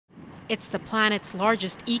It's the planet's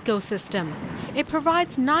largest ecosystem. It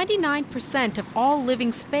provides 99% of all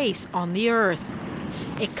living space on the Earth.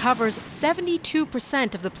 It covers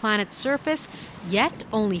 72% of the planet's surface, yet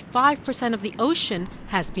only 5% of the ocean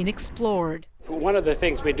has been explored. So one of the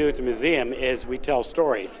things we do at the museum is we tell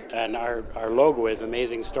stories, and our logo is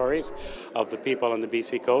Amazing Stories of the people on the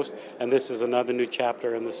BC coast, and this is another new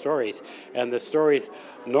chapter in the stories. And the stories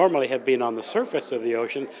normally have been on the surface of the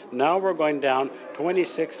ocean. Now we're going down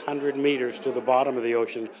 2,600 meters to the bottom of the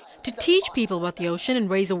ocean. To teach people about the ocean and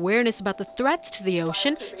raise awareness about the threats to the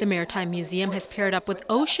ocean, the Maritime Museum has paired up with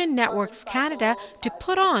Ocean Networks Canada to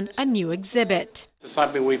put on a new exhibit. It's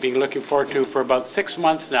something we've been looking forward to for about 6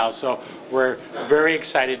 months now, so we're very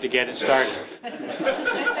excited to get it started.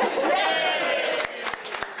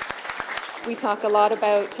 We talk a lot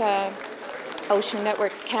about Ocean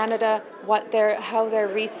Networks Canada, how their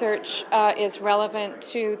research is relevant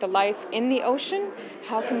to the life in the ocean.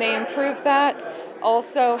 How can they improve that?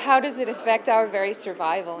 Also, how does it affect our very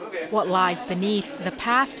survival? What lies beneath the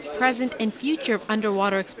past, present, and future of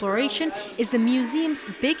underwater exploration is the museum's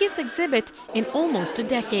biggest exhibit in almost a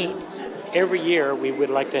decade. Every year we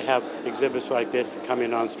would like to have exhibits like this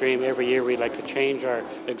coming on stream. Every year we'd like to change our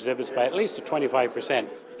exhibits by at least 25%.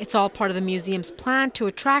 It's all part of the museum's plan to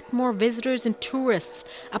attract more visitors and tourists,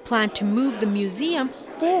 a plan to move the museum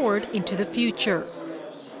forward into the future.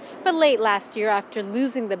 But late last year, after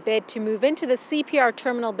losing the bid to move into the CPR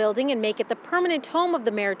terminal building and make it the permanent home of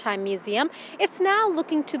the Maritime Museum, it's now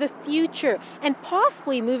looking to the future and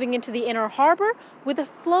possibly moving into the inner harbor with a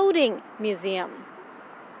floating museum.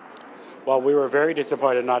 Well, we were very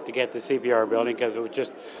disappointed not to get the CPR building because it was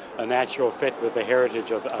just a natural fit with the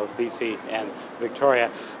heritage of BC and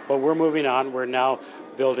Victoria. But we're moving on. We're now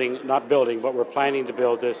but we're planning to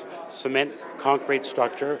build this cement concrete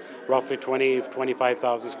structure, roughly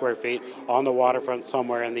 25,000 square feet, on the waterfront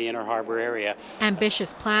somewhere in the inner harbor area.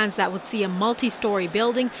 Ambitious plans that would see a multi-story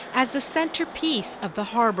building as the centerpiece of the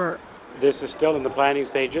harbor. This is still in the planning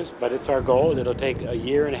stages, but it's our goal. It'll take 1.5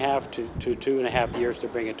 years to 2.5 years to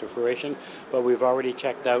bring it to fruition. But we've already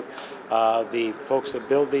checked out the folks that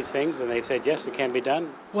build these things, and they've said, yes, it can be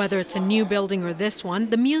done. Whether it's a new building or this one,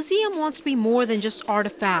 the museum wants to be more than just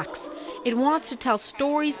artifacts. It wants to tell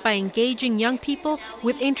stories by engaging young people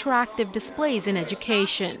with interactive displays in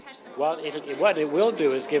education. Well, what it will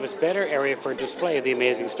do is give us better area for display of the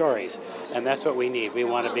amazing stories, and that's what we need. We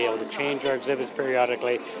want to be able to change our exhibits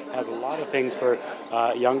periodically, have a lot of things for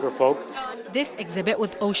younger folk. This exhibit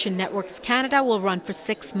with Ocean Networks Canada will run for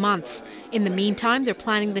 6 months. In the meantime, they're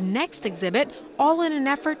planning the next exhibit, all in an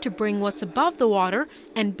effort to bring what's above the water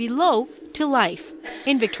and below to life.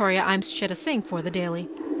 In Victoria, I'm Sucheta Singh for The Daily.